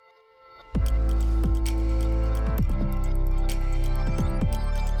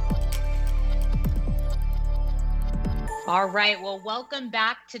All right. Well, welcome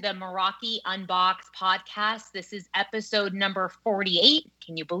back to the Meraki Unboxed podcast. This is episode number 48.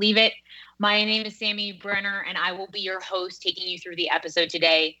 Can you believe it? My name is Sammy Brenner, and I will be your host taking you through the episode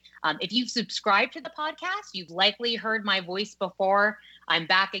today. If you've subscribed to the podcast, you've likely heard my voice before. I'm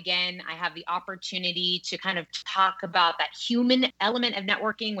back again. I have the opportunity to kind of talk about that human element of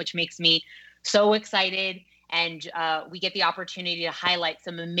networking, which makes me so excited. And we get the opportunity to highlight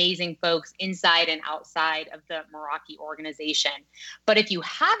some amazing folks inside and outside of the Meraki organization. But if you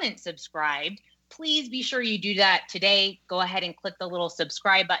haven't subscribed, please be sure you do that today. Go ahead and click the little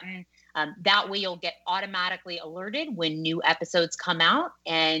subscribe button. That way you'll get automatically alerted when new episodes come out,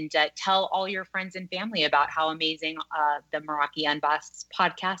 and tell all your friends and family about how amazing the Meraki Unboxed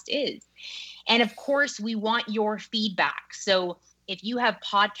podcast is. And of course, we want your feedback. So if you have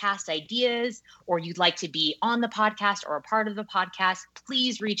podcast ideas or you'd like to be on the podcast or a part of the podcast,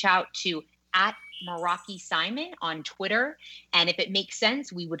 please reach out to @MerakiSimon on Twitter. And if it makes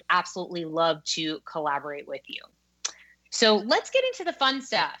sense, we would absolutely love to collaborate with you. So let's get into the fun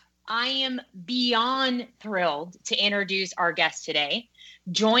stuff. I am beyond thrilled to introduce our guest today.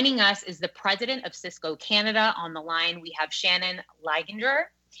 Joining us is the president of Cisco Canada. On the line, we have Shannon Leiginger.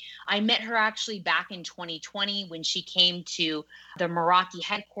 I met her actually back in 2020 when she came to the Meraki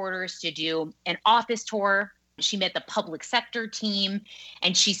headquarters to do an office tour. She met the public sector team,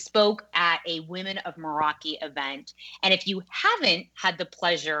 and she spoke at a Women of Meraki event. And if you haven't had the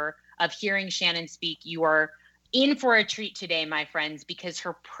pleasure of hearing Shannon speak, you are in for a treat today, my friends, because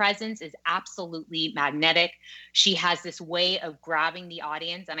her presence is absolutely magnetic. She has this way of grabbing the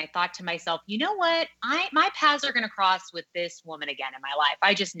audience. And I thought to myself, you know what? My paths are going to cross with this woman again in my life.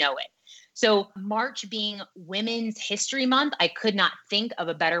 I just know it. So March being Women's History Month, I could not think of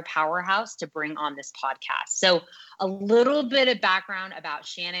a better powerhouse to bring on this podcast. So a little bit of background about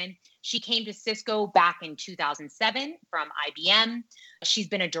Shannon. She came to Cisco back in 2007 from IBM. She's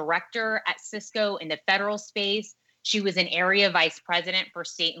been a director at Cisco in the federal space. She was an area vice president for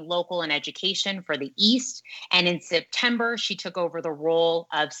state and local and education for the East. And in September, she took over the role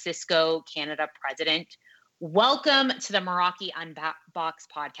of Cisco Canada president. Welcome to the Meraki Unboxed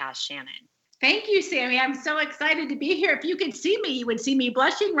podcast, Shannon. Thank you, Sammy. I'm so excited to be here. If you could see me, you would see me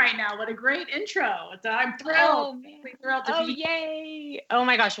blushing right now. What a great intro. So I'm thrilled. Thrilled to be yay. Oh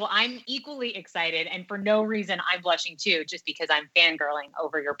my gosh. Well, I'm equally excited. And for no reason, I'm blushing too, just because I'm fangirling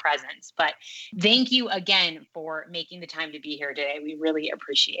over your presence. But thank you again for making the time to be here today. We really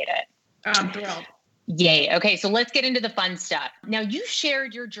appreciate it. I'm thrilled. Yay. Okay, so let's get into the fun stuff. Now, you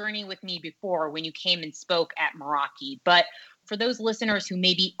shared your journey with me before when you came and spoke at Meraki, but for those listeners who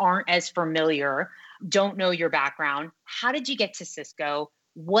maybe aren't as familiar, don't know your background, how did you get to Cisco?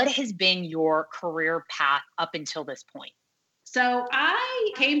 What has been your career path up until this point? So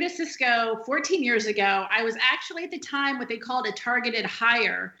I came to Cisco 14 years ago. I was actually at the time what they called a targeted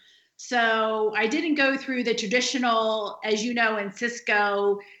hire. So I didn't go through the traditional, as you know, in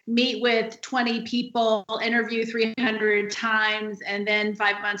Cisco, meet with 20 people, interview 300 times, and then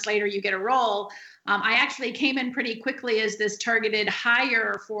 5 months later you get a role. I actually came in pretty quickly as this targeted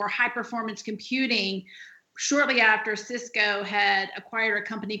hire for high performance computing shortly after Cisco had acquired a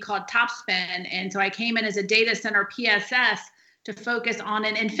company called Topspin. And so I came in as a data center PSS to focus on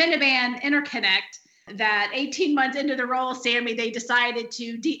an InfiniBand interconnect that 18 months into the role, Sammy, they decided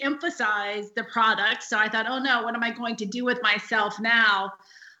to de-emphasize the product. So I thought, oh no, what am I going to do with myself now?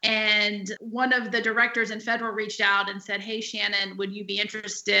 And one of the directors in federal reached out and said, hey, Shannon, would you be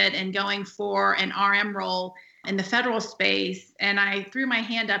interested in going for an RM role in the federal space? And I threw my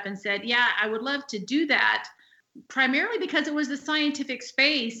hand up and said, yeah, I would love to do that, primarily because it was the scientific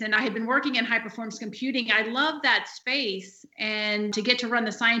space and I had been working in high performance computing. I love that space. And to get to run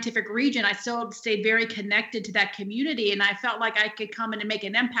the scientific region, I still stayed very connected to that community. And I felt like I could come in and make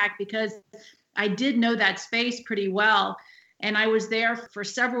an impact because I did know that space pretty well. And I was there for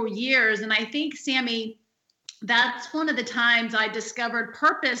several years. And I think, Sammy, that's one of the times I discovered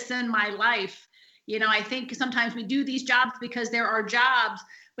purpose in my life. You know, I think sometimes we do these jobs because there are jobs,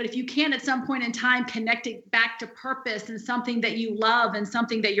 but if you can at some point in time connect it back to purpose and something that you love and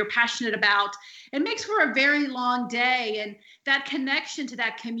something that you're passionate about, it makes for a very long day. And that connection to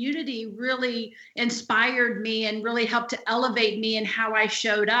that community really inspired me and really helped to elevate me in how I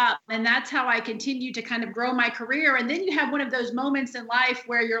showed up. And that's how I continued to kind of grow my career. And then you have one of those moments in life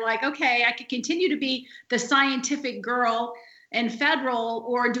where you're like, okay, I could continue to be the scientific girl and federal,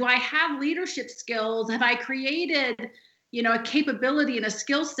 or do I have leadership skills? Have I created, you know, a capability and a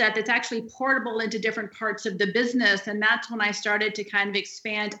skill set that's actually portable into different parts of the business? And that's when I started to kind of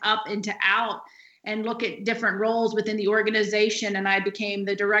expand up into out and look at different roles within the organization. And I became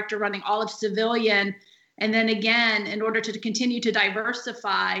the director running all of civilian And then again, in order to continue to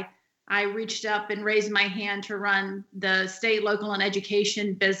diversify, I reached up and raised my hand to run the state, local, and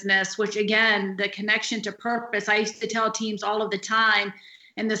education business, which again, the connection to purpose. I used to tell teams all of the time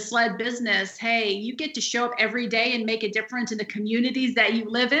in the SLED business, hey, you get to show up every day and make a difference in the communities that you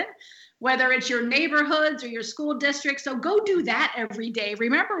live in, whether it's your neighborhoods or your school districts. So go do that every day.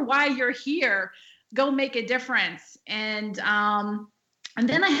 Remember why you're here. Go make a difference. And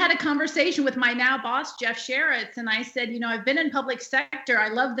then I had a conversation with my now boss, Jeff Sherritts, and I said, I've been in public sector. I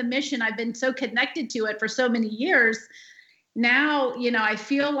love the mission. I've been so connected to it for so many years. Now, I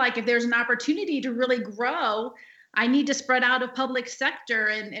feel like if there's an opportunity to really grow, I need to spread out of public sector.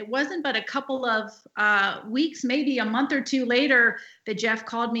 And it wasn't but a couple of weeks, maybe a month or two later, that Jeff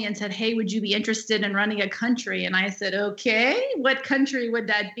called me and said, hey, would you be interested in running a country? And I said, okay, what country would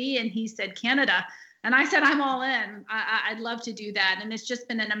that be? And he said, Canada. And I said, I'm all in. I'd love to do that. And it's just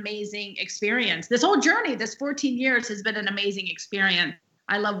been an amazing experience. This whole journey, this 14 years has been an amazing experience.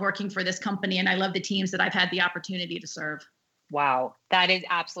 I love working for this company, and I love the teams that I've had the opportunity to serve. Wow, that is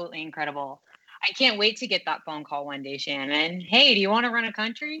absolutely incredible. I can't wait to get that phone call one day, Shannon. Hey, do you want to run a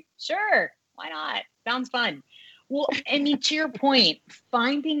country? Sure. Why not? Sounds fun. Well, I mean, to your point,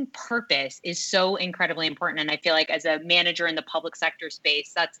 finding purpose is so incredibly important. And I feel like as a manager in the public sector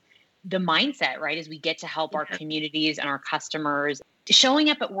space, that's the mindset, right? As we get to help our communities and our customers. Showing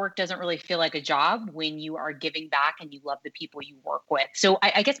up at work doesn't really feel like a job when you are giving back and you love the people you work with. So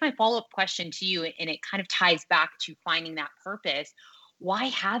I guess my follow-up question to you, and it kind of ties back to finding that purpose. Why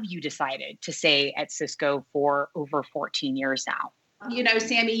have you decided to stay at Cisco for over 14 years now?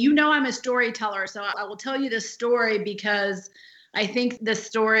 Sammy, I'm a storyteller, so I will tell you this story because I think this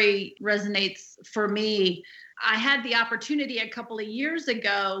story resonates for me. I had the opportunity a couple of years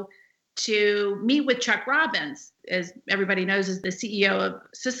ago to meet with Chuck Robbins, as everybody knows, is the CEO of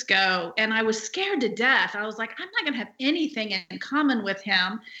Cisco. And I was scared to death. I was like, I'm not going to have anything in common with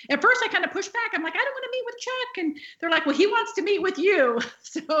him. At first, I kind of pushed back. I'm like, I don't want to meet with Chuck. And they're like, well, he wants to meet with you.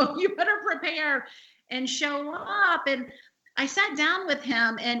 So you better prepare and show up. And I sat down with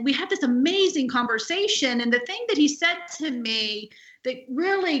him and we had this amazing conversation. And the thing that he said to me that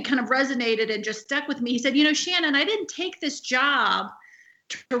really kind of resonated and just stuck with me, he said, Shannon, I didn't take this job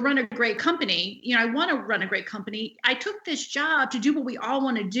to run a great company. I want to run a great company. I took this job to do what we all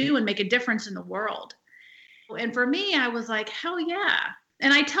want to do and make a difference in the world. And for me, I was like, hell yeah.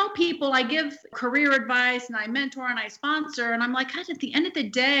 And I tell people, I give career advice and I mentor and I sponsor. And I'm like, God, at the end of the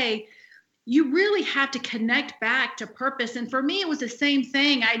day, you really have to connect back to purpose. And for me, it was the same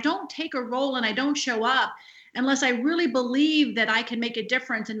thing. I don't take a role and I don't show up unless I really believe that I can make a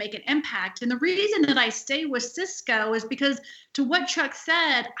difference and make an impact. And the reason that I stay with Cisco is because, to what Chuck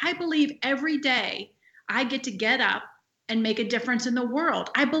said, I believe every day I get up and make a difference in the world.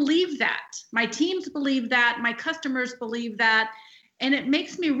 I believe that. My teams believe that. My customers believe that. And it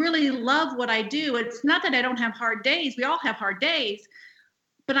makes me really love what I do. It's not that I don't have hard days. We all have hard days.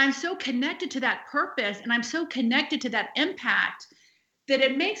 But I'm so connected to that purpose and I'm so connected to that impact that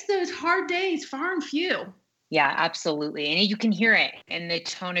it makes those hard days far and few. Yeah, absolutely. And you can hear it in the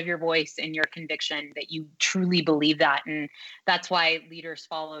tone of your voice and your conviction that you truly believe that. And that's why leaders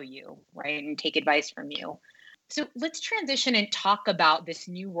follow you, right? And take advice from you. So let's transition and talk about this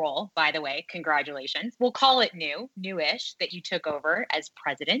new role. By the way, congratulations. We'll call it newish, that you took over as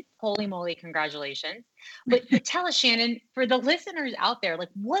president. Holy moly, congratulations. But tell us, Shannon, for the listeners out there,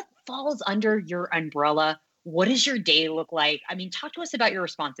 what falls under your umbrella? What does your day look like? I mean, talk to us about your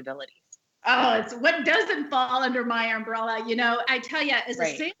responsibilities. Oh, it's what doesn't fall under my umbrella. I tell you, as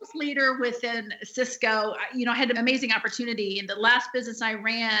a sales leader within Cisco, I had an amazing opportunity. In the last business I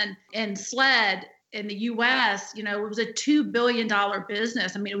ran in SLED in the US, it was a $2 billion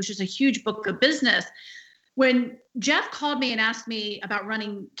business. I mean, it was just a huge book of business. When Jeff called me and asked me about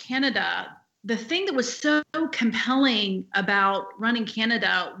running Canada, the thing that was so compelling about running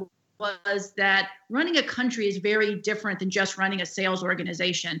Canada was that running a country is very different than just running a sales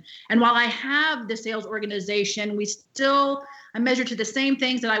organization. And while I have the sales organization, I measure to the same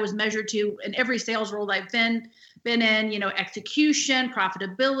things that I was measured to in every sales role I've been in, execution,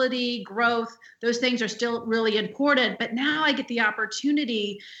 profitability, growth. Those things are still really important. But now I get the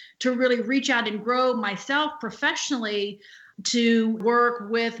opportunity to really reach out and grow myself professionally, to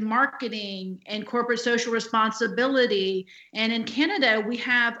work with marketing and corporate social responsibility. And in Canada, we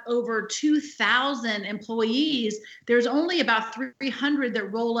have over 2,000 employees. There's only about 300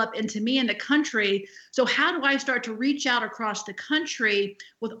 that roll up into me in the country. So how do I start to reach out across the country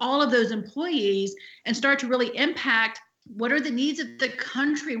with all of those employees and start to really impact what are the needs of the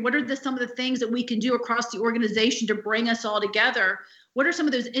country? What are some of the things that we can do across the organization to bring us all together? what are some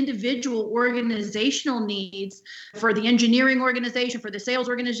of those individual organizational needs for the engineering organization, for the sales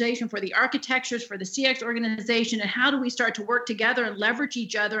organization, for the architectures, for the CX organization, and how do we start to work together and leverage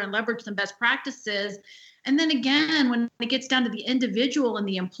each other and leverage some best practices? And then again, when it gets down to the individual and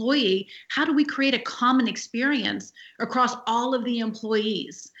the employee, how do we create a common experience across all of the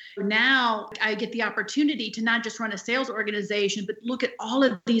employees? Now I get the opportunity to not just run a sales organization, but look at all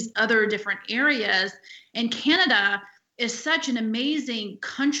of these other different areas. And Canada is such an amazing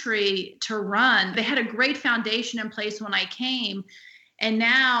country to run. They had a great foundation in place when I came. And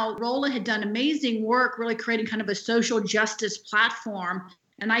now Rolla had done amazing work, really creating kind of a social justice platform.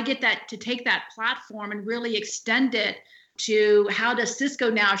 And I get that to take that platform and really extend it to how does Cisco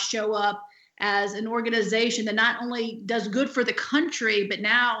now show up as an organization that not only does good for the country, but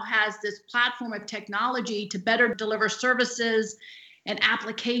now has this platform of technology to better deliver services and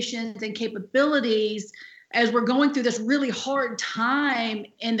applications and capabilities as we're going through this really hard time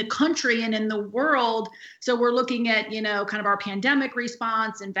in the country and in the world. So we're looking at, kind of our pandemic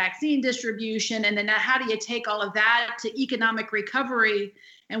response and vaccine distribution. And then how do you take all of that to economic recovery?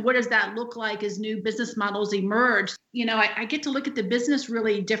 And what does that look like as new business models emerge? I get to look at the business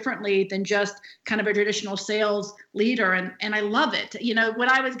really differently than just kind of a traditional sales leader. And I love it. When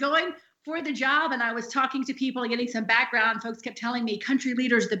I was going for the job and I was talking to people and getting some background, folks kept telling me country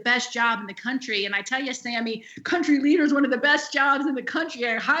leader is the best job in the country. And I tell you, Sammy, country leader is one of the best jobs in the country.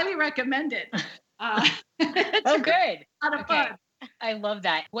 I highly recommend it. Oh, good. A lot of fun. I love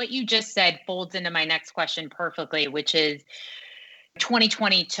that. What you just said folds into my next question perfectly, which is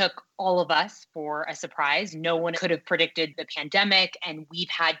 2020 took all of us for a surprise. No one could have predicted the pandemic, and we've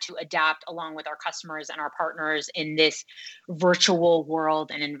had to adapt along with our customers and our partners in this virtual world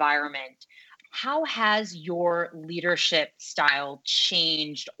and environment. How has your leadership style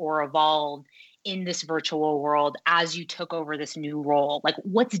changed or evolved in this virtual world as you took over this new role? Like,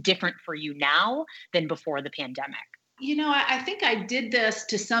 what's different for you now than before the pandemic? I think I did this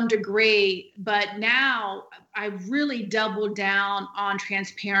to some degree, but now I've really doubled down on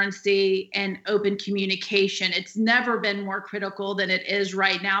transparency and open communication. It's never been more critical than it is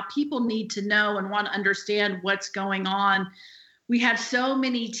right now. People need to know and want to understand what's going on. We have so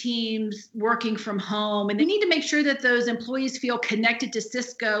many teams working from home, and they need to make sure that those employees feel connected to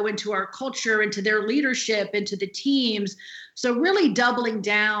Cisco and to our culture and to their leadership and to the teams. So really doubling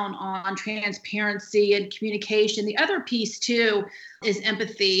down on transparency and communication. The other piece too is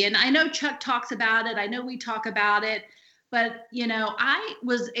empathy. And I know Chuck talks about it. I know we talk about it. But, I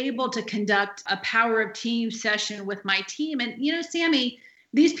was able to conduct a power of team session with my team. And, Sammy,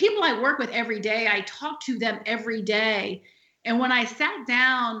 these people I work with every day, I talk to them every day. And when I sat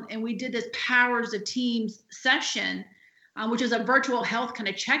down and we did this powers of teams session, which is a virtual health kind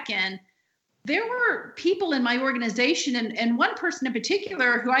of check-in, there were people in my organization and one person in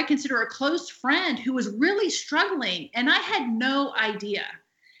particular who I consider a close friend who was really struggling, and I had no idea.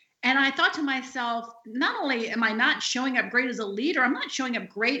 And I thought to myself, not only am I not showing up great as a leader, I'm not showing up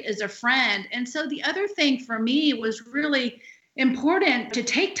great as a friend. And so the other thing for me was really important to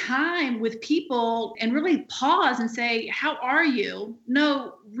take time with people and really pause and say, how are you?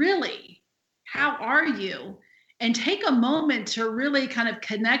 No, really, how are you? And take a moment to really kind of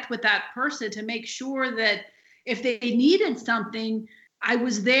connect with that person to make sure that if they needed something, I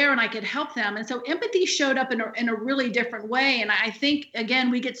was there and I could help them. And so empathy showed up in a really different way. And I think, again,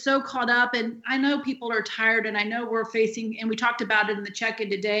 we get so caught up, and I know people are tired, and I know we're facing, and we talked about it in the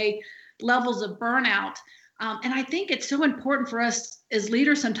check-in today, levels of burnout. And I think it's so important for us as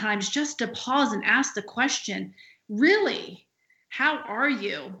leaders sometimes just to pause and ask the question, really, how are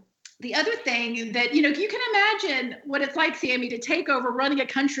you? The other thing that, you can imagine what it's like, Sammy, to take over running a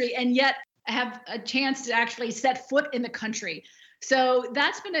country and yet have a chance to actually set foot in the country. So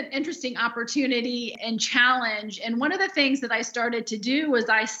that's been an interesting opportunity and challenge. And one of the things that I started to do was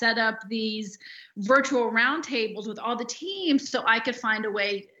I set up these virtual roundtables with all the teams so I could find a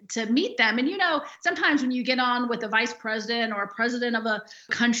way to meet them. And, sometimes when you get on with a vice president or a president of a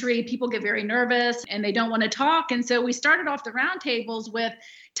country, people get very nervous and they don't want to talk. And so we started off the roundtables with,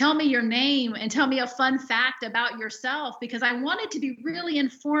 tell me your name and tell me a fun fact about yourself, because I wanted to be really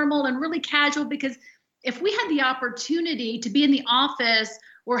informal and really casual, because if we had the opportunity to be in the office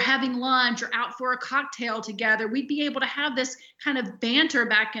or having lunch or out for a cocktail together, we'd be able to have this kind of banter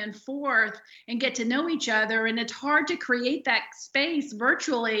back and forth and get to know each other. And it's hard to create that space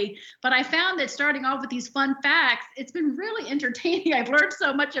virtually. But I found that starting off with these fun facts, it's been really entertaining. I've learned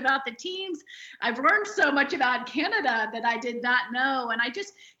so much about the teams. I've learned so much about Canada that I did not know. And I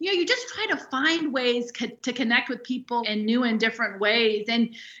just, you just try to find ways to connect with people in new and different ways.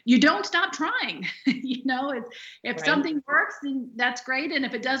 And you don't stop trying. If Right. something works, then that's great. And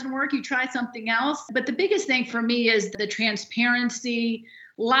if it doesn't work, you try something else. But the biggest thing for me is the transparency,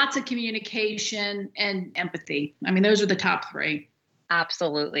 lots of communication, and empathy. I mean, those are the top three.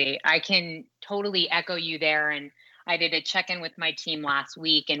 Absolutely. I can totally echo you there. And I did a check-in with my team last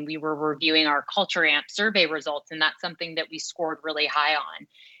week, and we were reviewing our Culture Amp survey results. And that's something that we scored really high on,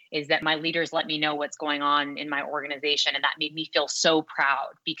 is that my leaders let me know what's going on in my organization. And that made me feel so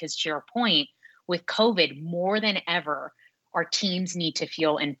proud, because to your point, with COVID, more than ever, our teams need to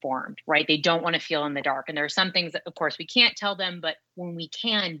feel informed, right? They don't want to feel in the dark. And there are some things that, of course, we can't tell them, but when we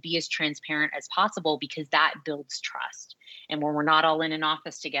can, be as transparent as possible, because that builds trust. And when we're not all in an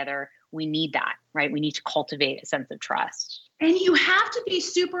office together, we need that, right? We need to cultivate a sense of trust. And you have to be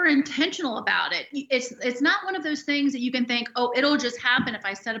super intentional about it. It's not one of those things that you can think, oh, it'll just happen if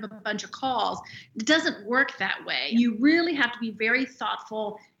I set up a bunch of calls. It doesn't work that way. You really have to be very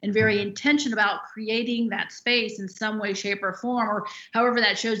thoughtful and very intentional about creating that space in some way, shape, or form, or however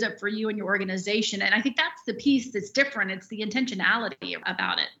that shows up for you and your organization. And I think that's the piece that's different. It's the intentionality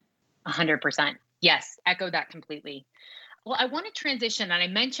about it. 100%. Yes, echo that completely. Well, I want to transition, and I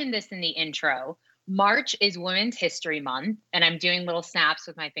mentioned this in the intro. March is Women's History Month, and I'm doing little snaps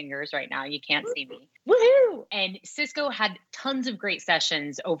with my fingers right now. You can't see me. Woohoo! And Cisco had tons of great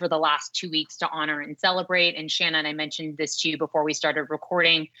sessions over the last 2 weeks to honor and celebrate. And Shannon, I mentioned this to you before we started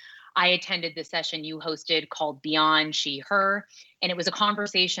recording. I attended the session you hosted called Beyond She, Her, and it was a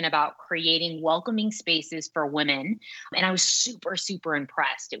conversation about creating welcoming spaces for women. And I was super, super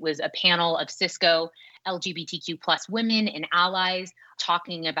impressed. It was a panel of Cisco LGBTQ plus women and allies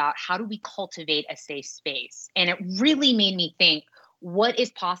talking about how do we cultivate a safe space. And it really made me think, what is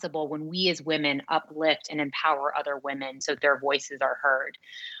possible when we as women uplift and empower other women so their voices are heard?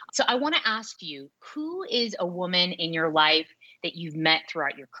 So I want to ask you, who is a woman in your life that you've met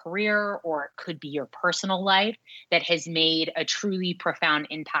throughout your career, or it could be your personal life, that has made a truly profound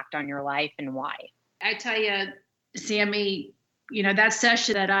impact on your life, and why? I tell you, Sammy, that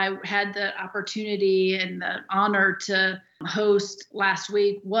session that I had the opportunity and the honor to host last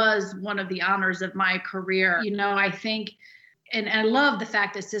week was one of the honors of my career. I think, and I love the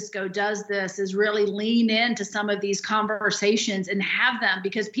fact that Cisco does this, is really lean into some of these conversations and have them,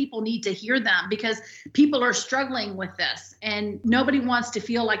 because people need to hear them, because people are struggling with this and nobody wants to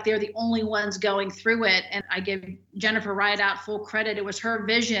feel like they're the only ones going through it. And I give Jennifer Rideout full credit. It was her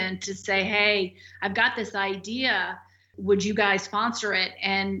vision to say, hey, I've got this idea. Would you guys sponsor it?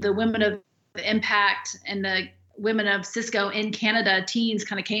 And the Women of Impact and the Women of Cisco in Canada teens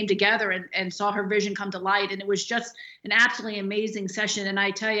kind of came together and saw her vision come to light. And it was just an absolutely amazing session. And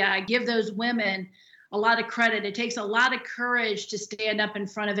I tell you, I give those women a lot of credit. It takes a lot of courage to stand up in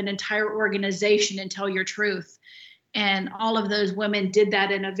front of an entire organization and tell your truth. And all of those women did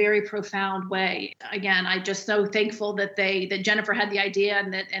that in a very profound way. Again, I'm just so thankful that Jennifer had the idea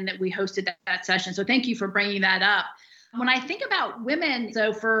and that we hosted that session. So thank you for bringing that up. When I think about women,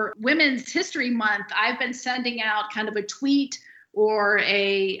 so for Women's History Month, I've been sending out kind of a tweet or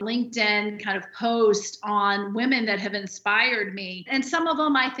a LinkedIn kind of post on women that have inspired me. And some of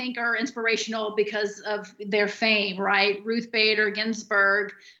them I think are inspirational because of their fame, right? Ruth Bader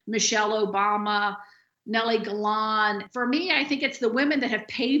Ginsburg, Michelle Obama, Nellie Galan. For me, I think it's the women that have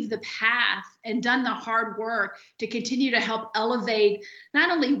paved the path and done the hard work to continue to help elevate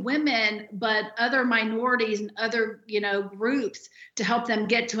not only women, but other minorities and other, groups to help them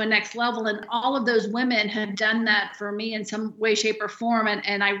get to a next level. And all of those women have done that for me in some way, shape, or form.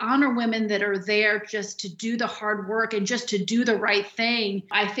 And I honor women that are there just to do the hard work and just to do the right thing.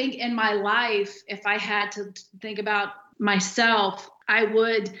 I think in my life, if I had to think about myself, I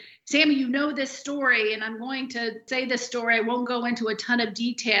would, Sammy, you know this story, and I'm going to say this story. I won't go into a ton of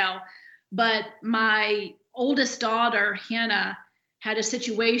detail, but my oldest daughter, Hannah, had a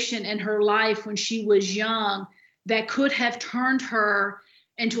situation in her life when she was young that could have turned her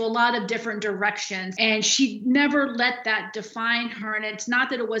into a lot of different directions. And she never let that define her. And it's not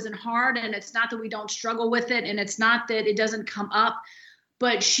that it wasn't hard, and it's not that we don't struggle with it, and it's not that it doesn't come up.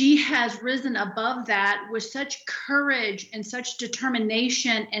 But she has risen above that with such courage and such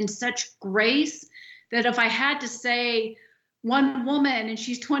determination and such grace that if I had to say one woman, and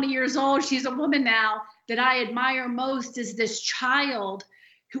she's 20 years old, she's a woman now, that I admire most is this child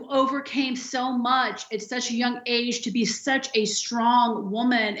who overcame so much at such a young age to be such a strong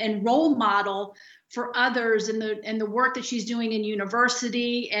woman and role model for others in the work that she's doing in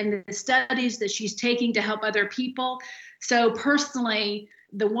university and the studies that she's taking to help other people. So personally,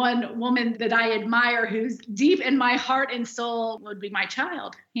 the one woman that I admire who's deep in my heart and soul would be my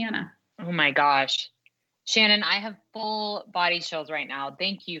child, Hannah. Oh my gosh. Shannon, I have full body chills right now.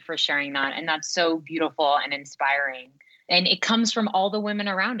 Thank you for sharing that. And that's so beautiful and inspiring. And it comes from all the women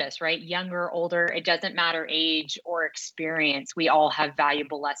around us, right? Younger, older, it doesn't matter age or experience. We all have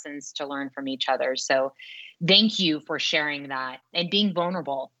valuable lessons to learn from each other. So thank you for sharing that and being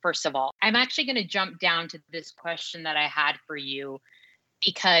vulnerable, first of all. I'm actually going to jump down to this question that I had for you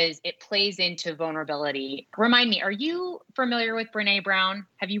because it plays into vulnerability. Remind me, are you familiar with Brené Brown?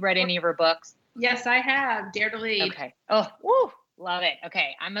 Have you read any of her books? Yes, I have. Dare to Lead. Okay. Oh, woo, love it.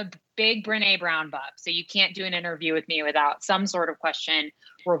 Okay. I'm a big Brené Brown buff, so you can't do an interview with me without some sort of question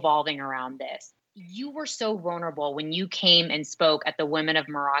revolving around this. You were so vulnerable when you came and spoke at the Women of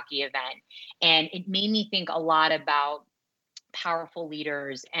Meraki event, and it made me think a lot about powerful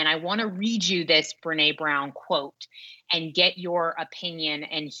leaders. And I want to read you this Brené Brown quote and get your opinion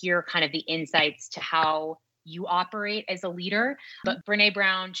and hear kind of the insights to how you operate as a leader. But Brené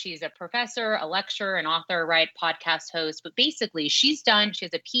Brown, she's a professor, a lecturer, an author, right? Podcast host. But basically, she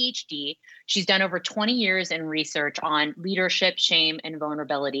has a PhD. She's done over 20 years in research on leadership, shame, and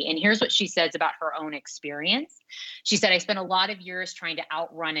vulnerability. And here's what she says about her own experience. She said, I spent a lot of years trying to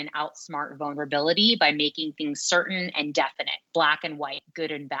outrun and outsmart vulnerability by making things certain and definite, black and white, good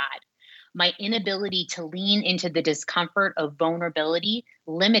and bad. My inability to lean into the discomfort of vulnerability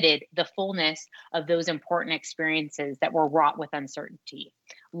limited the fullness of those important experiences that were wrought with uncertainty.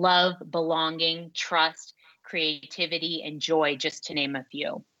 Love, belonging, trust, creativity, and joy, just to name a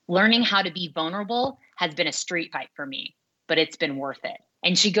few. Learning how to be vulnerable has been a street fight for me, but it's been worth it.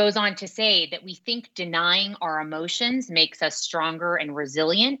 And she goes on to say that we think denying our emotions makes us stronger and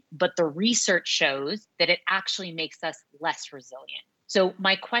resilient, but the research shows that it actually makes us less resilient. So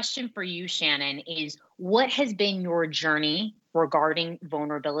my question for you, Shannon, is what has been your journey regarding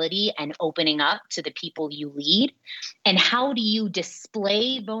vulnerability and opening up to the people you lead? And how do you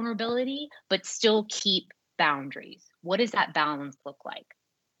display vulnerability, but still keep boundaries? What does that balance look like?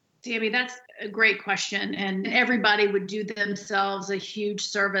 Sammy, that's a great question. And everybody would do themselves a huge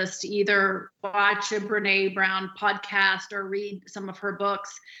service to either watch a Brené Brown podcast or read some of her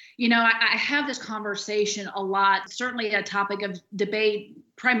books. You know, I have this conversation a lot, certainly a topic of debate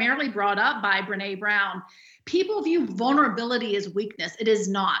primarily brought up by Brené Brown. People view vulnerability as weakness. It is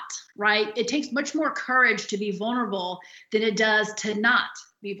not, right? It takes much more courage to be vulnerable than it does to not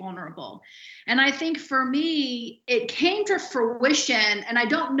be vulnerable. And I think for me, it came to fruition, and I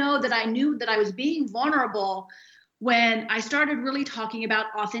don't know that I knew that I was being vulnerable when I started really talking about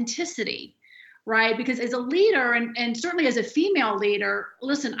authenticity, right? Because as a leader, and certainly as a female leader,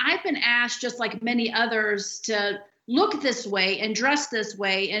 listen, I've been asked, just like many others, to look this way and dress this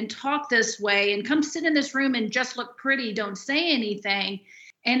way and talk this way and come sit in this room and just look pretty, don't say anything.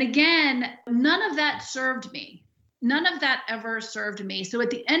 And again, none of that served me. None of that ever served me. So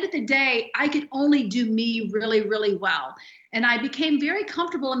at the end of the day, I could only do me really, really well. And I became very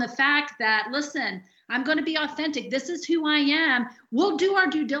comfortable in the fact that, listen, I'm going to be authentic. This is who I am. We'll do our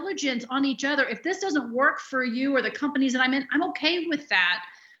due diligence on each other. If this doesn't work for you or the companies that I'm in, I'm okay with that.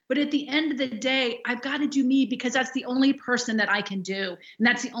 But at the end of the day, I've got to do me because that's the only person that I can do. And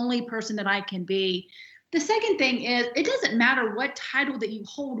that's the only person that I can be. The second thing is, it doesn't matter what title that you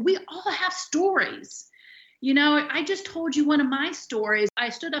hold. We all have stories. You know, I just told you one of my stories. I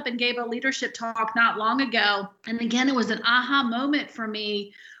stood up and gave a leadership talk not long ago. And again, it was an aha moment for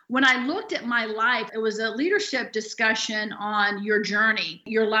me. When I looked at my life, it was a leadership discussion on your journey,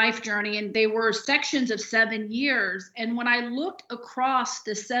 your life journey, and they were sections of 7 years. And when I looked across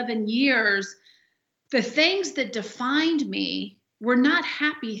the 7 years, the things that defined me were not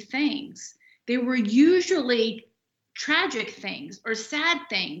happy things. They were usually tragic things or sad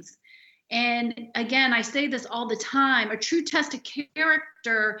things. And again, I say this all the time, a true test of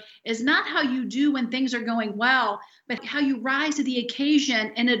character is not how you do when things are going well, but how you rise to the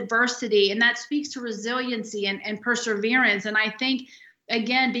occasion in adversity. And that speaks to resiliency and perseverance. And I think,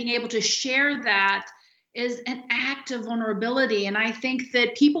 again, being able to share that is an act of vulnerability. And I think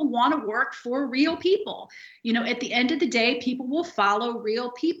that people want to work for real people. You know, at the end of the day, people will follow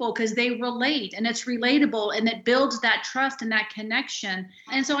real people because they relate and it's relatable and it builds that trust and that connection.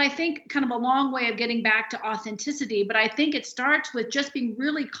 And so I think kind of a long way of getting back to authenticity, but I think it starts with just being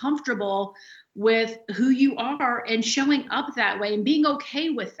really comfortable with who you are and showing up that way and being okay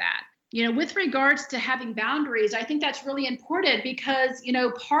with that. With regards to having boundaries, I think that's really important because,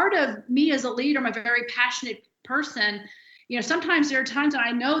 part of me as a leader, I'm a very passionate person. Sometimes there are times that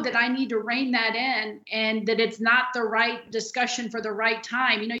I know that I need to rein that in and that it's not the right discussion for the right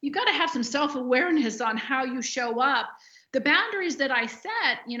time. You've got to have some self-awareness on how you show up. The boundaries that I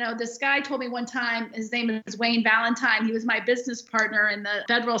set, this guy told me one time, his name is Wayne Valentine. He was my business partner in the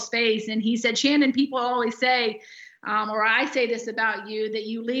federal space. And he said, Shannon, people always say, or I say this about you, that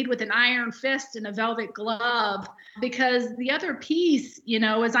you lead with an iron fist and a velvet glove, because the other piece,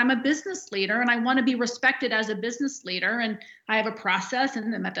 is I'm a business leader and I want to be respected as a business leader. And I have a process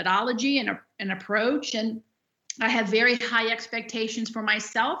and a methodology and an approach. And I have very high expectations for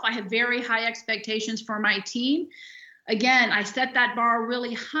myself. I have very high expectations for my team. Again, I set that bar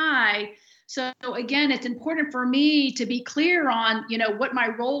really high. So again, it's important for me to be clear on, what my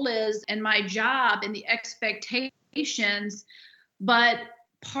role is and my job and the expectations. But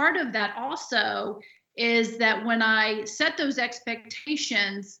part of that also is that when I set those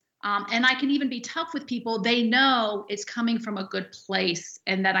expectations, and I can even be tough with people, they know it's coming from a good place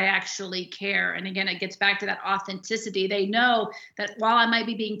and that I actually care. And again, it gets back to that authenticity. They know that while I might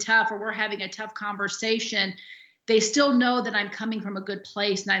be being tough or we're having a tough conversation, they still know that I'm coming from a good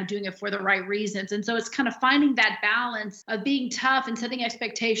place and I'm doing it for the right reasons. And so it's kind of finding that balance of being tough and setting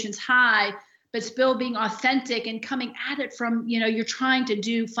expectations high, but still being authentic and coming at it from, you're trying to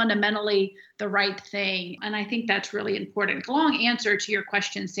do fundamentally the right thing. And I think that's really important. Long answer to your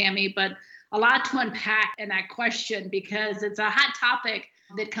question, Sammy, but a lot to unpack in that question because it's a hot topic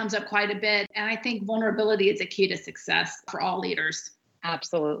that comes up quite a bit. And I think vulnerability is a key to success for all leaders.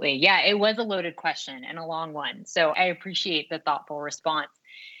 Absolutely. Yeah, it was a loaded question and a long one. So I appreciate the thoughtful response.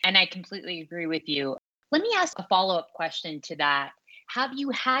 And I completely agree with you. Let me ask a follow-up question to that. Have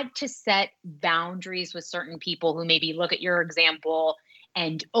you had to set boundaries with certain people who maybe look at your example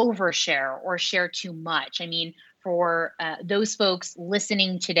and overshare or share too much? I mean, for those folks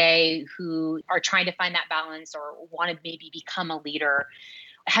listening today who are trying to find that balance or want to maybe become a leader,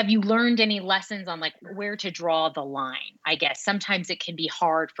 have you learned any lessons on where to draw the line? I guess sometimes it can be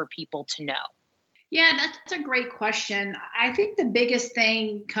hard for people to know. Yeah, that's a great question. I think the biggest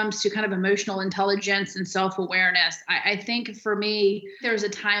thing comes to kind of emotional intelligence and self-awareness. I think for me, there's a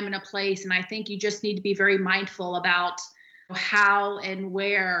time and a place, and I think you just need to be very mindful about how and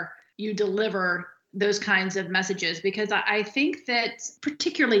where you deliver those kinds of messages, because I think that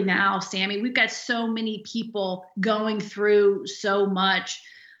particularly now, Sammy, we've got so many people going through so much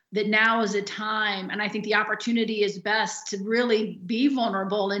that now is a time, and I think the opportunity is best to really be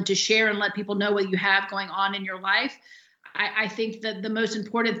vulnerable and to share and let people know what you have going on in your life. I think that the most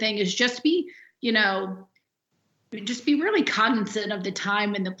important thing is just be really cognizant of the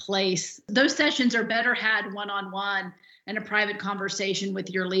time and the place. Those sessions are better had one-on-one in a private conversation with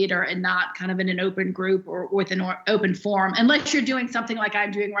your leader and not kind of in an open group or with an open forum, unless you're doing something like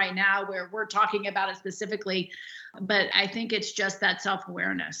I'm doing right now where we're talking about it specifically. But I think it's just that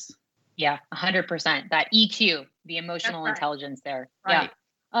self-awareness. Yeah, 100%. That EQ, the emotional intelligence there. Right.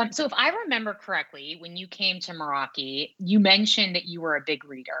 Yeah. So if I remember correctly, when you came to Meraki, you mentioned that you were a big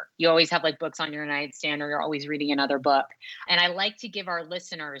reader. You always have books on your nightstand or you're always reading another book. And I like to give our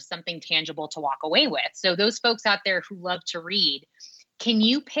listeners something tangible to walk away with. So those folks out there who love to read, can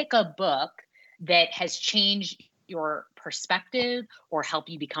you pick a book that has changed your perspective or help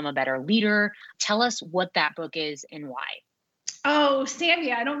you become a better leader? Tell us what that book is and why. Oh,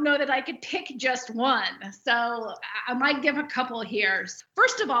 Sammy, I don't know that I could pick just one. So I might give a couple here.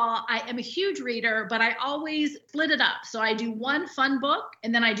 First of all, I am a huge reader, but I always split it up. So I do one fun book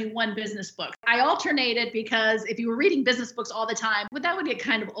and then I do one business book. I alternate it because if you were reading business books all the time, that would get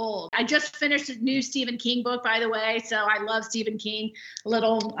kind of old. I just finished a new Stephen King book, by the way. So I love Stephen King.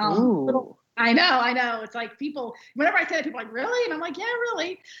 I know. It's like people, whenever I say that, people are like, really? And I'm like, yeah,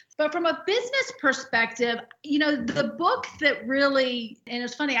 really. But from a business perspective, the book that really, and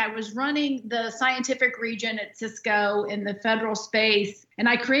it's funny, I was running the scientific region at Cisco in the federal space, and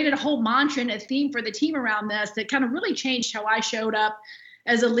I created a whole mantra and a theme for the team around this that kind of really changed how I showed up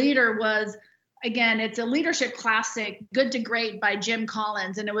as a leader was, again, it's a leadership classic, Good to Great by Jim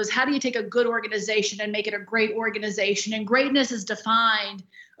Collins. And it was, how do you take a good organization and make it a great organization? And greatness is defined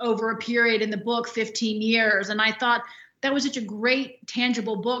over a period in the book, 15 years. And I thought that was such a great,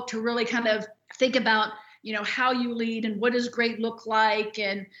 tangible book to really kind of think about, how you lead and what does great look like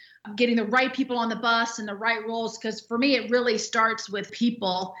and getting the right people on the bus and the right roles. Because for me, it really starts with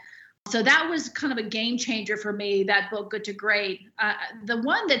people. So that was kind of a game changer for me, that book, Good to Great. The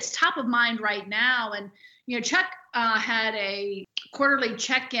one that's top of mind right now, and Chuck had a quarterly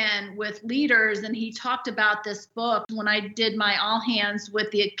check-in with leaders, and he talked about this book. When I did my all hands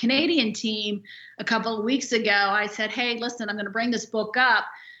with the Canadian team a couple of weeks ago, I said, hey, listen, I'm going to bring this book up.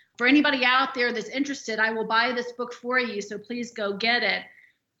 For anybody out there that's interested, I will buy this book for you, so please go get it.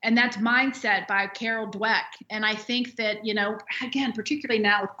 And that's Mindset by Carol Dweck. And I think that, again, particularly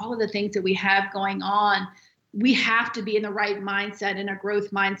now with all of the things that we have going on, we have to be in the right mindset and a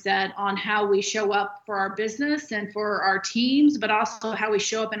growth mindset on how we show up for our business and for our teams, but also how we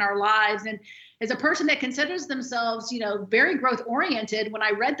show up in our lives. And as a person that considers themselves, very growth oriented, when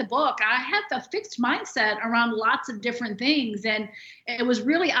I read the book, I had the fixed mindset around lots of different things. And it was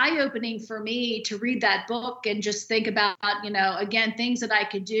really eye-opening for me to read that book and just think about, again, things that I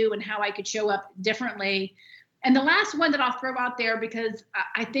could do and how I could show up differently. And the last one that I'll throw out there, because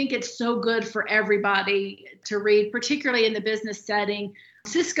I think it's so good for everybody to read, particularly in the business setting.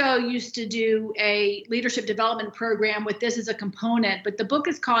 Cisco used to do a leadership development program with this as a component, but the book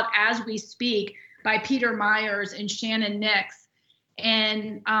is called As We Speak by Peter Myers and Shannon Nix.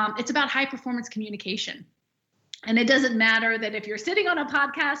 And it's about high performance communication. And it doesn't matter that if you're sitting on a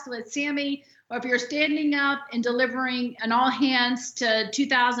podcast with Sammy, or if you're standing up and delivering an all hands to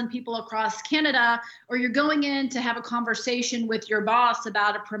 2,000 people across Canada, or you're going in to have a conversation with your boss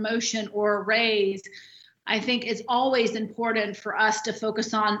about a promotion or a raise, I think it's always important for us to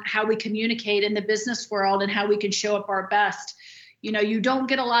focus on how we communicate in the business world and how we can show up our best. You don't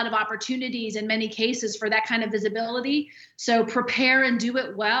get a lot of opportunities in many cases for that kind of visibility. So prepare and do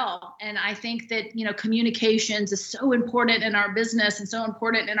it well. And I think that, communications is so important in our business and so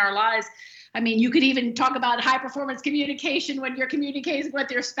important in our lives. I mean, you could even talk about high performance communication when you're communicating with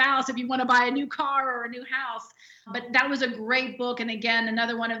your spouse if you want to buy a new car or a new house. But that was a great book. And again,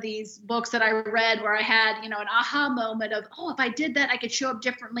 another one of these books that I read where I had, an aha moment of, if I did that, I could show up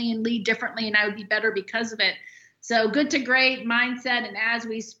differently and lead differently and I would be better because of it. So Good to Great, Mindset, and As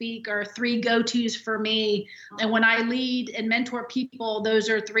We Speak are three go-tos for me. And when I lead and mentor people, those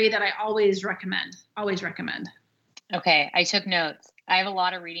are three that I always recommend. Okay, I took notes. I have a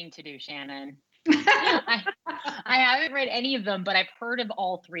lot of reading to do, Shannon. I haven't read any of them, but I've heard of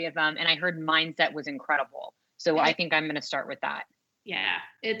all three of them, and I heard Mindset was incredible. So I think I'm going to start with that. Yeah,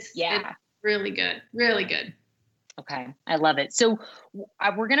 it's really good. Really good. Okay, I love it. So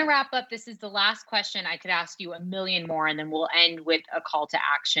we're going to wrap up. This is the last question. I could ask you a million more, and then we'll end with a call to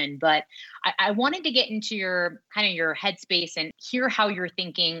action. But I wanted to get into your headspace and hear how you're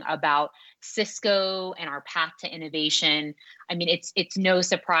thinking about Cisco and our path to innovation. I mean, it's no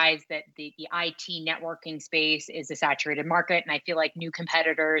surprise that the IT networking space is a saturated market. And I feel like new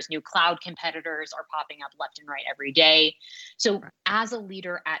cloud competitors are popping up left and right every day. So as a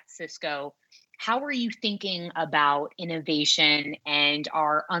leader at Cisco, how are you thinking about innovation and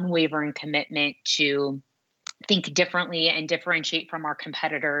our unwavering commitment to think differently and differentiate from our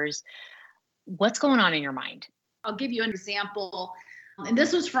competitors? What's going on in your mind? I'll give you an example. And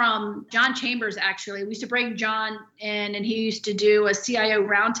this was from John Chambers, actually. We used to bring John in, and he used to do a CIO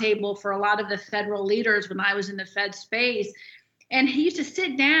roundtable for a lot of the federal leaders when I was in the Fed space. And he used to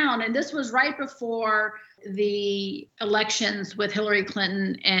sit down, and this was right before the elections with Hillary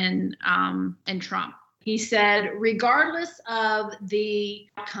Clinton and Trump. He said, regardless of the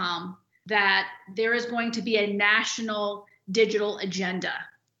outcome, that there is going to be a national digital agenda.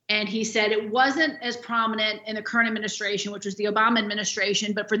 And he said it wasn't as prominent in the current administration, which was the Obama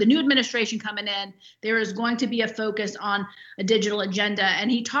administration, but for the new administration coming in, there is going to be a focus on a digital agenda.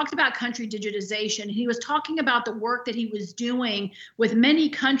 And he talked about country digitization. He was talking about the work that he was doing with many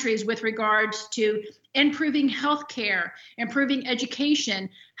countries with regards to improving healthcare, improving education,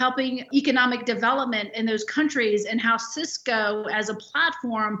 helping economic development in those countries, and how Cisco as a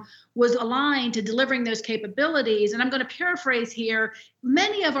platform was aligned to delivering those capabilities. And I'm going to paraphrase here.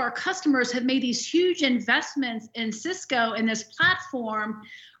 Many of our customers have made these huge investments in Cisco and this platform.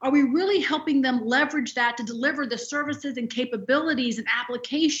 Are we really helping them leverage that to deliver the services and capabilities and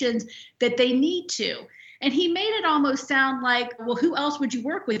applications that they need to? And he made it almost sound like, well, who else would you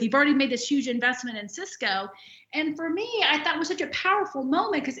work with? You've already made this huge investment in Cisco. And for me, I thought it was such a powerful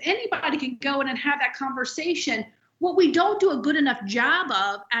moment because anybody can go in and have that conversation. What we don't do a good enough job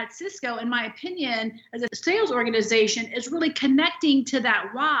of at Cisco, in my opinion, as a sales organization, is really connecting to that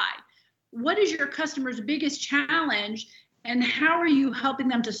why. What is your customer's biggest challenge, and how are you helping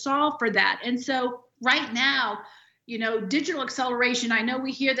them to solve for that? And so right now, digital acceleration, I know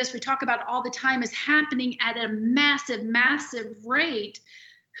we hear this, we talk about it all the time, is happening at a massive, massive rate.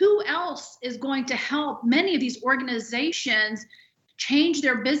 Who else is going to help many of these organizations change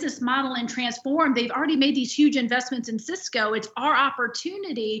their business model and transform. They've already made these huge investments in Cisco. It's our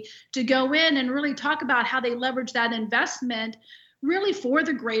opportunity to go in and really talk about how they leverage that investment really for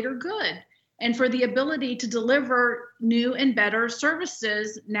the greater good and for the ability to deliver new and better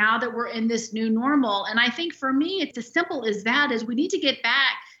services now that we're in this new normal. And I think for me, it's as simple as that, is we need to get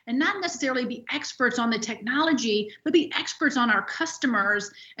back and not necessarily be experts on the technology, but be experts on our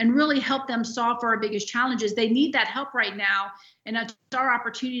customers and really help them solve for our biggest challenges. They need that help right now. And it's our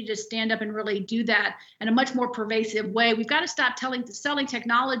opportunity to stand up and really do that in a much more pervasive way. We've got to stop selling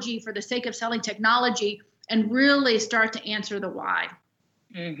technology for the sake of selling technology and really start to answer the why.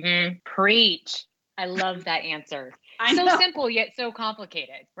 Mm-hmm. Preach. I love that answer. So simple yet so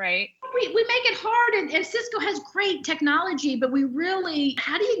complicated, right? We make it hard, and Cisco has great technology, but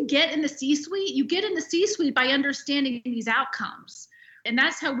how do you get in the C-suite? You get in the C-suite by understanding these outcomes. And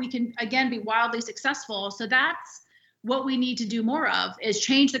that's how we can, again, be wildly successful. So that's what we need to do more of, is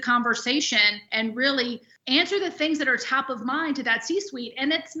change the conversation and really answer the things that are top of mind to that C-suite.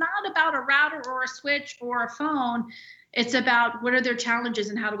 And it's not about a router or a switch or a phone. It's about what are their challenges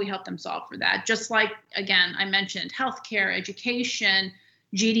and how do we help them solve for that? Just like, again, I mentioned healthcare, education,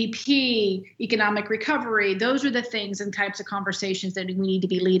 GDP, economic recovery. Those are the things and types of conversations that we need to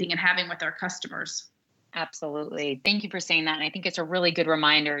be leading and having with our customers. Absolutely. Thank you for saying that. And I think it's a really good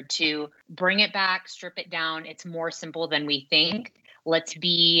reminder to bring it back, strip it down. It's more simple than we think. Let's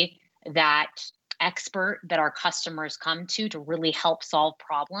be that expert that our customers come to really help solve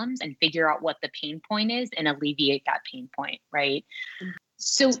problems and figure out what the pain point is and alleviate that pain point, right?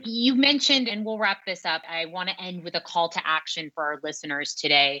 So you mentioned, and we'll wrap this up, I want to end with a call to action for our listeners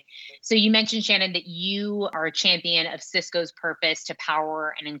today. So you mentioned, Shannon, that you are a champion of Cisco's purpose to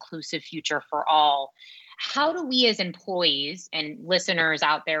power an inclusive future for all. How do we as employees and listeners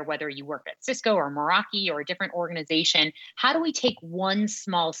out there, whether you work at Cisco or Meraki or a different organization, how do we take one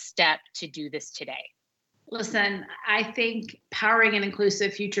small step to do this today? Listen, I think powering an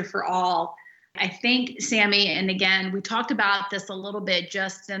inclusive future for all, I think, Sammy, and again, we talked about this a little bit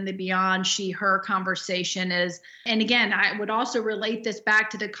just in the beyond she/her conversation and again, I would also relate this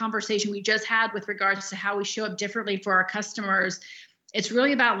back to the conversation we just had with regards to how we show up differently for our customers. It's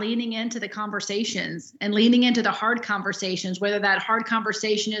really about leaning into the conversations and leaning into the hard conversations, whether that hard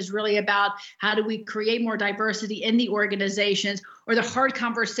conversation is really about how do we create more diversity in the organizations, or the hard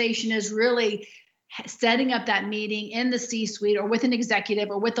conversation is really setting up that meeting in the C-suite or with an executive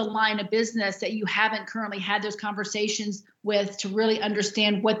or with a line of business that you haven't currently had those conversations with to really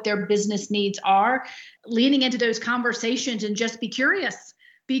understand what their business needs are. Leaning into those conversations and just be curious.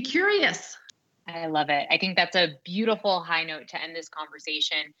 Be curious. I love it. I think that's a beautiful high note to end this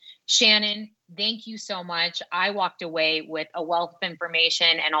conversation. Shannon, thank you so much. I walked away with a wealth of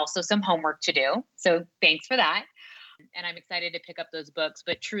information and also some homework to do. So thanks for that. And I'm excited to pick up those books.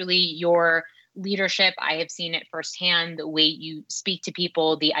 But truly, your leadership, I have seen it firsthand, the way you speak to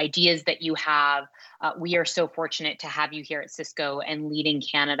people, the ideas that you have. We are so fortunate to have you here at Cisco and leading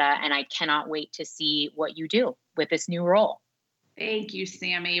Canada. And I cannot wait to see what you do with this new role. Thank you,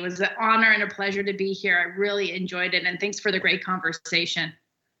 Sammy. It was an honor and a pleasure to be here. I really enjoyed it. And thanks for the great conversation.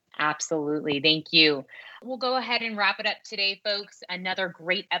 Absolutely. Thank you. We'll go ahead and wrap it up today, folks. Another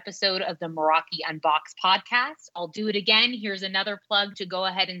great episode of the Meraki Unboxed podcast. I'll do it again. Here's another plug to go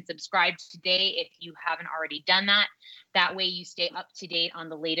ahead and subscribe today if you haven't already done that. That way you stay up to date on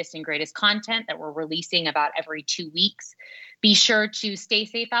the latest and greatest content that we're releasing about every 2 weeks. Be sure to stay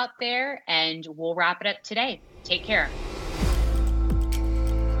safe out there, and we'll wrap it up today. Take care.